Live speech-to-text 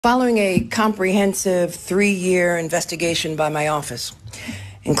Following a comprehensive 3-year investigation by my office,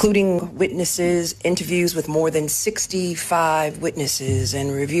 including witnesses, interviews with more than 65 witnesses,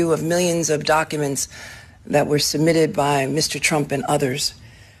 and review of millions of documents that were submitted by Mr. Trump and others,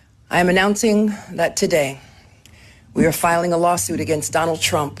 I am announcing that today we are filing a lawsuit against Donald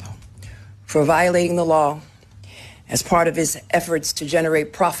Trump for violating the law as part of his efforts to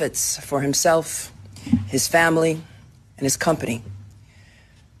generate profits for himself, his family, and his company.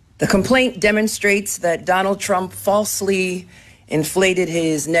 The complaint demonstrates that Donald Trump falsely inflated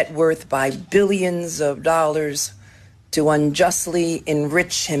his net worth by billions of dollars to unjustly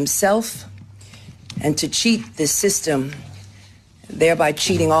enrich himself and to cheat the system, thereby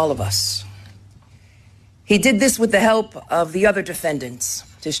cheating all of us. He did this with the help of the other defendants,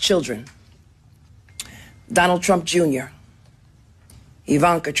 his children, Donald Trump Jr.,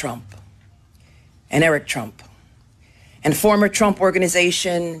 Ivanka Trump, and Eric Trump, and former Trump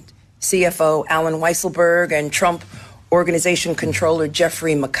Organization CFO Alan Weisselberg and Trump Organization Controller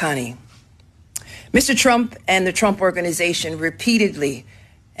Jeffrey McConney. Mr. Trump and the Trump Organization repeatedly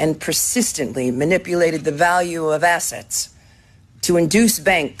and persistently manipulated the value of assets to induce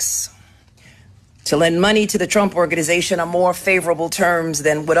banks to lend money to the Trump Organization on more favorable terms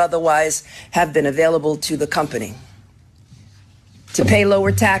than would otherwise have been available to the company, to pay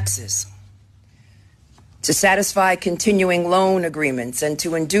lower taxes, to satisfy continuing loan agreements, and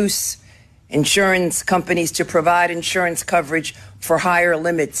to induce insurance companies to provide insurance coverage for higher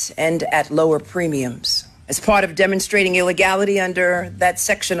limits and at lower premiums. As part of demonstrating illegality under that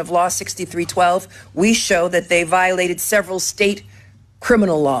section of Law 6312, we show that they violated several state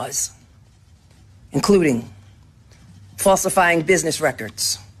criminal laws, including falsifying business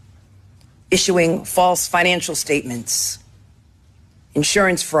records, issuing false financial statements,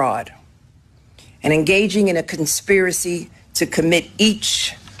 insurance fraud, and engaging in a conspiracy to commit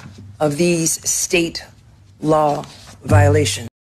each of these state law violations.